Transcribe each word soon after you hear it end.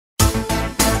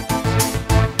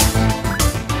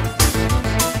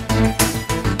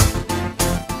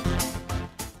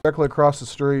Directly across the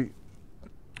street.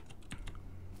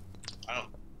 I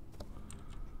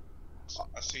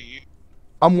see you.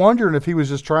 I'm wondering if he was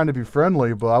just trying to be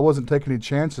friendly, but I wasn't taking any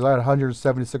chances. I had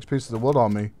 176 pieces of wood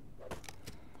on me.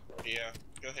 Yeah,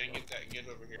 go ahead and get that and get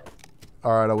over here.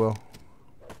 Alright, I will.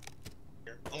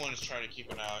 I'm gonna just try to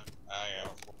keep an eye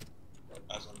out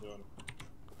as I'm doing.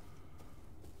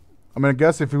 I mean, I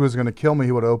guess if he was going to kill me,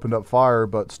 he would have opened up fire,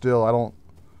 but still, I don't...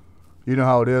 You know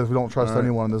how it is. We don't trust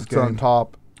anyone in this game. It's on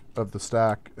top of the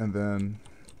stack, and then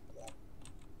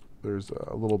there's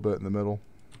a little bit in the middle.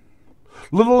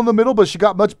 Little in the middle, but she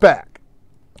got much back.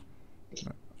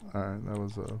 Alright, that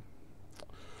was...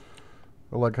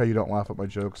 I like how you don't laugh at my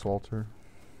jokes, Walter.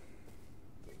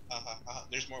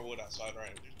 There's more wood outside,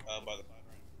 right? By the road.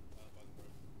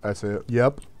 I see it.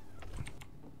 Yep.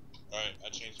 Alright, I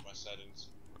changed my settings.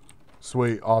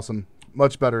 Sweet. Awesome.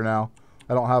 Much better now.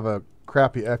 I don't have a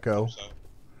crappy echo. So.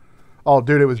 Oh,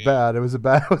 dude, it was bad. It was a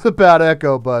bad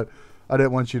echo, but I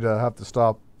didn't want you to have to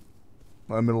stop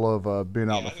in the middle of being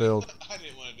out in the field. I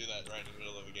didn't want to do that right in the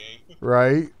middle of a game.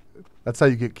 Right? That's how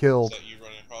you get killed. Is that you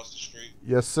running across the street?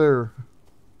 Yes, sir.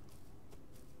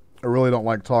 I really don't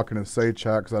like talking in Say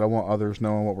Chat because I don't want others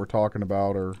knowing what we're talking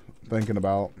about or thinking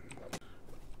about.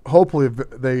 Hopefully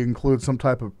they include some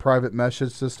type of private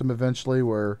message system eventually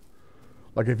where,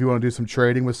 like, if you want to do some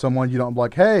trading with someone, you don't be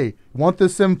like, hey, want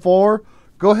this M4?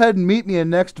 Go ahead and meet me in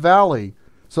Next Valley.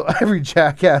 So every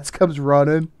jackass comes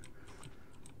running.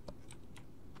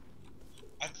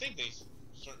 I think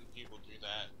certain people do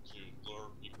that to lure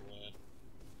people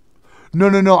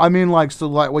in. No. I mean, like, so,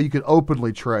 like, well, you could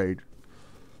openly trade.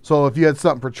 So if you had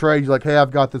something for trade, you're like, hey, I've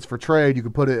got this for trade. You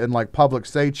could put it in, like, public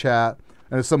Say Chat.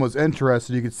 And if someone's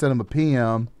interested, you could send them a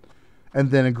PM and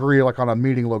then agree, like, on a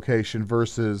meeting location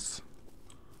versus,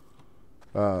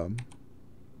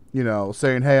 you know,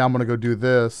 saying, hey, I'm going to go do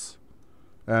this.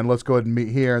 And let's go ahead and meet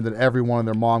here. And then everyone and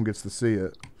their mom gets to see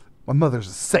it. My mother's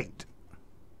a saint.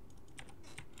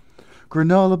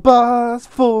 Granola bars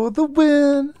for the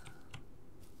win.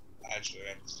 Actually,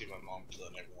 I can see my mom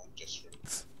killing everyone just for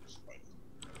fighting.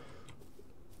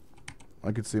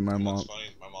 I could see my mom. What's funny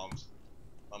is my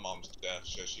mom's deaf,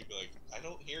 so she'd be like, I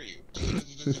don't hear you.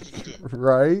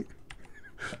 Right?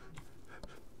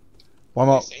 What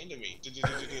are you saying to me?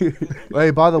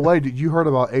 Hey, by the way, did you heard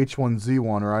about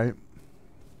H1Z1, right?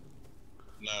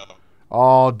 No.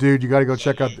 Oh, dude, you got to go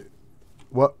check out.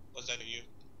 What? Was that you?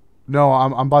 No,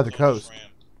 I'm by the coast.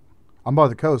 I'm by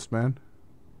the coast, man.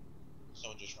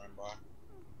 Someone just ran by.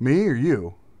 Me or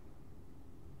you?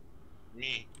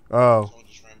 Me. Oh. Someone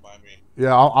just ran by me.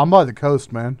 Yeah, I'm by the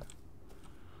coast, man.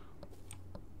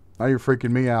 Now you're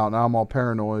freaking me out. Now I'm all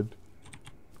paranoid.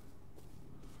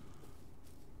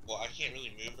 Well, I can't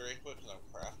really move very quick because I'm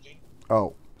crafting.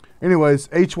 Oh. Anyways,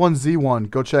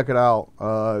 H1Z1, go check it out.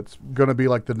 It's going to be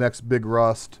like the next big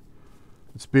Rust.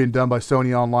 It's being done by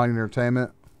Sony Online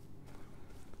Entertainment.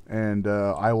 And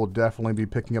I will definitely be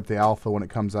picking up the alpha when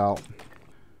it comes out.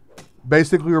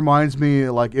 Basically reminds me,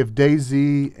 like, if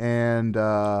DayZ and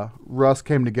Rust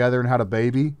came together and had a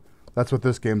baby, that's what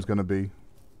this game's going to be.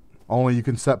 Only you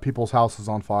can set people's houses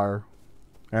on fire.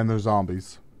 And they're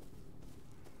zombies.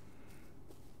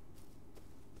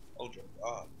 Oh,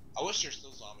 I wish there's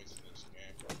still zombies in this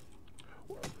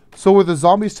game. So were the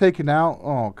zombies taken out?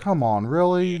 Oh, come on,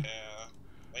 really? Yeah.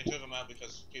 They took them out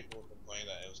because people were complaining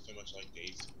that it was too much like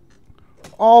DayZ.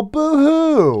 Oh,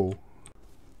 boo-hoo!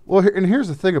 Well, and here's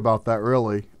the thing about that,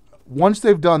 really. Once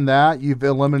they've done that, you've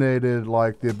eliminated,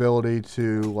 like, the ability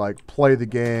to, like, play the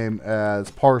game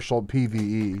as partial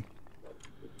PvE.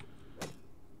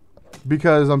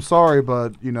 Because, I'm sorry,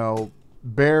 but, you know,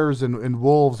 bears and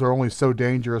wolves are only so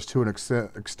dangerous to an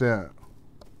extent.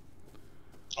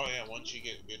 Oh, yeah, once you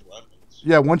get good weapons.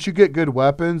 Yeah, once you get good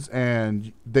weapons,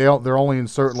 and they're only in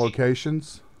certain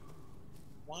locations.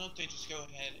 Why don't they just go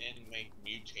ahead and make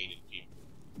mutated people?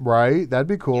 Right, that'd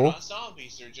be cool. They're not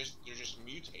zombies, they're just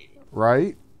mutated.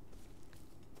 Right?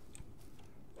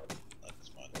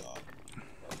 That's my thought.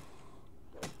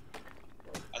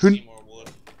 I see more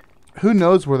wood. Who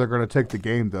knows where they're going to take the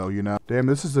game, though, you know? Damn,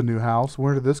 this is a new house.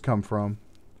 Where did this come from?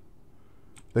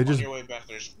 They just... On your way back,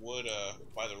 there's wood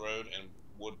by the road and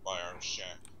wood by our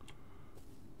shack.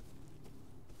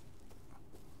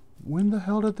 When the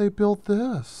hell did they build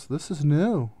this? This is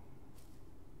new.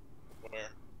 Where?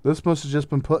 This must have just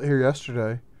been put here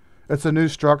yesterday. It's a new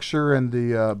structure in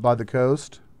the by the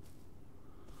coast.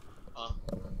 Oh,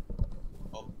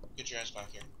 get your ass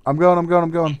back here. I'm going.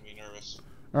 Making me nervous.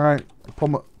 All right,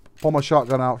 pull my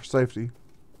shotgun out for safety.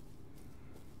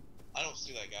 I don't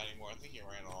see that guy anymore. I think he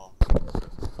ran off.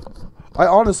 I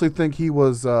honestly think he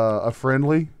was a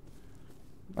friendly.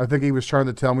 I think he was trying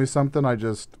to tell me something. I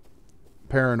just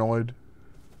paranoid.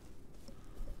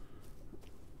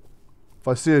 If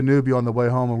I see a newbie on the way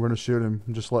home, I'm going to shoot him.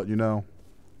 I'm just letting you know.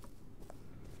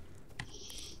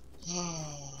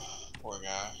 Poor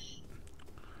guy.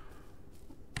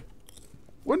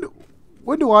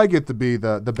 When do I get to be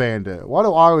the bandit? Why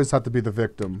do I always have to be the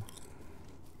victim?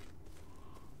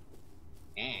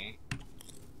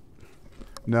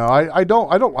 No, I don't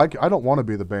want to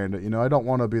be the bandit, you know. I don't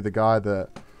want to be the guy that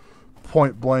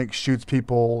point blank shoots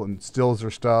people and steals their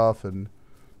stuff and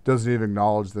doesn't even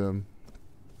acknowledge them.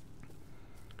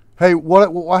 Hey,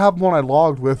 what happened when I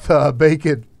logged with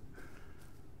Bacon?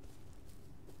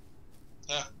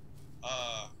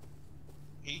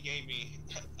 He gave me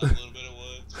a little bit of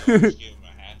wood, so I just gave him a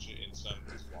hatchet and some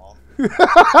wall.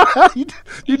 you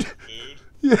food.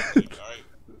 Yeah. Like, all right,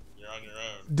 you're on your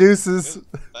own. Deuces.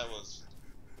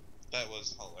 That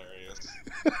was hilarious.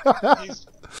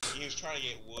 He was trying to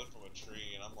get wood from a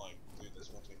tree, and I'm like, dude, this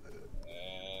won't take forever.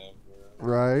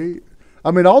 Right.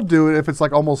 I mean, I'll do it if it's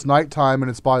like almost nighttime and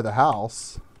it's by the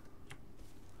house.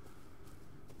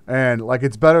 And like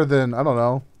it's better than, I don't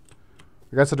know.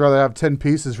 I guess I'd rather have 10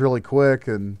 pieces really quick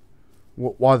and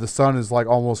while the sun is like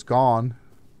almost gone.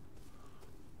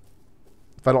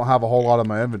 If I don't have a whole lot of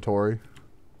my inventory.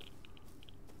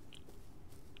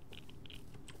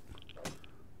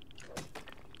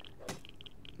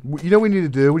 You know what we need to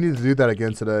do? We need to do that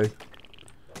again today.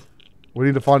 We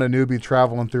need to find a newbie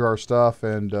traveling through our stuff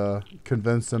and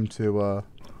convince them to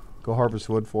go harvest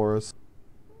wood for us.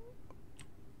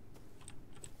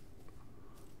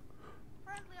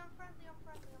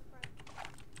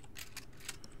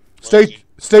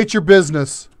 State your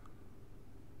business.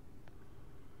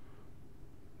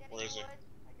 Where is it?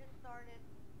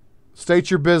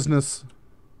 State your business.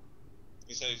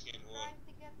 He said he's getting wood.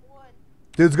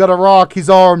 Dude's got a rock. He's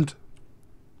armed.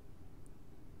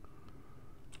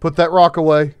 Put that rock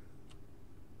away.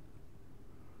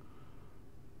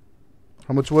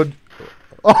 How much wood?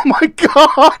 Oh my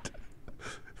god!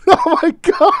 Oh my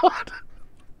god!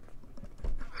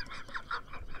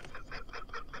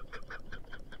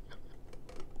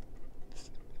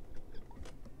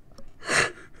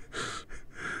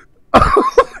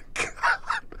 Oh my god!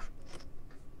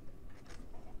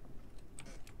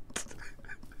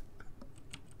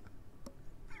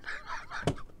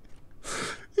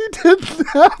 He didn't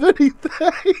have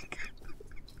anything.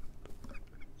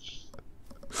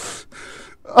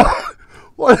 Oh,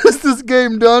 what has this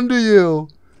game done to you?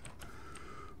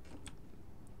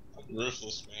 I'm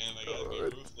ruthless, man. I gotta be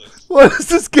ruthless. What has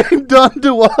this game done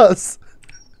to us?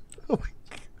 Oh my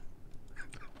god.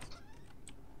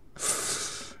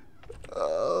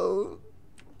 Oh.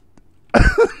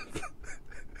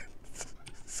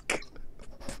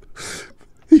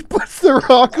 He puts the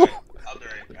rock away. I'll be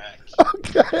right back.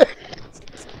 Okay.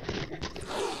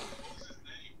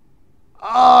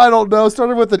 I don't know.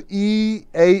 Started with an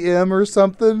E-A-M or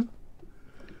something.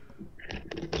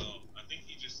 Oh, I think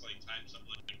he just like timed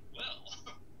something like, well.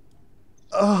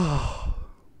 Oh.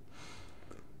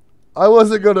 I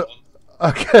wasn't gonna.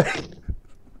 Okay.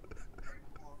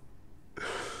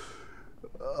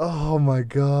 Oh my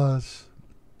gosh.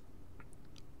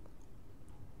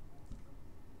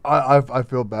 I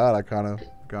feel bad. I kind of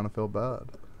feel bad.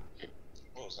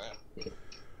 What was that? It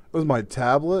was my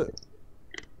tablet,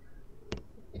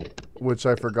 which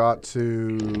I forgot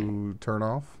to turn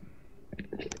off.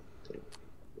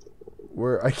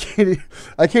 Where I can't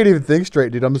even think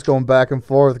straight, dude. I'm just going back and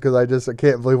forth because I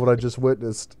can't believe what I just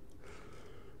witnessed.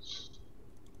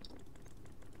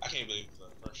 I can't believe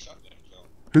the first shotgun kill.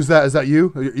 Who's that? Is that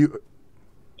you? You?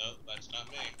 No, that's not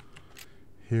me.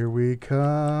 Here we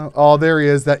come. Oh, there he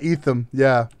is. That Etham.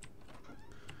 Yeah.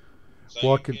 Is that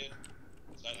Walking. you, kid?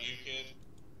 Is that you, kid?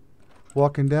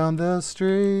 Walking down the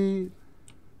street.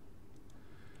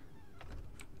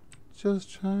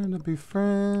 Just trying to be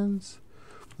friends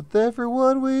with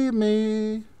everyone we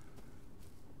meet.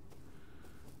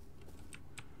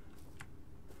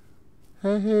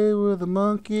 Hey, hey, we're the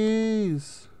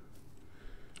monkeys.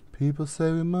 People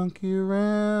say we monkey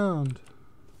around.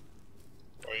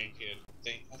 Or you, kid?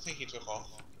 I think he took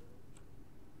off.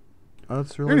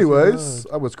 That's really Anyways,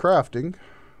 I was crafting.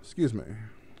 Excuse me.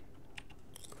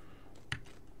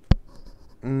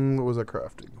 What was I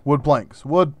crafting? Wood planks.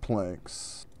 Wood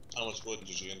planks. How much wood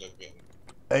did you end up getting?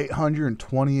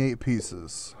 828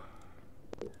 pieces.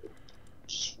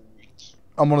 Sweet.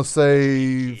 I'm gonna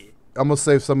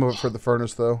save some of it for the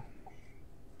furnace though.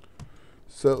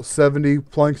 So 70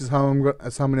 planks is how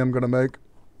many I'm gonna make.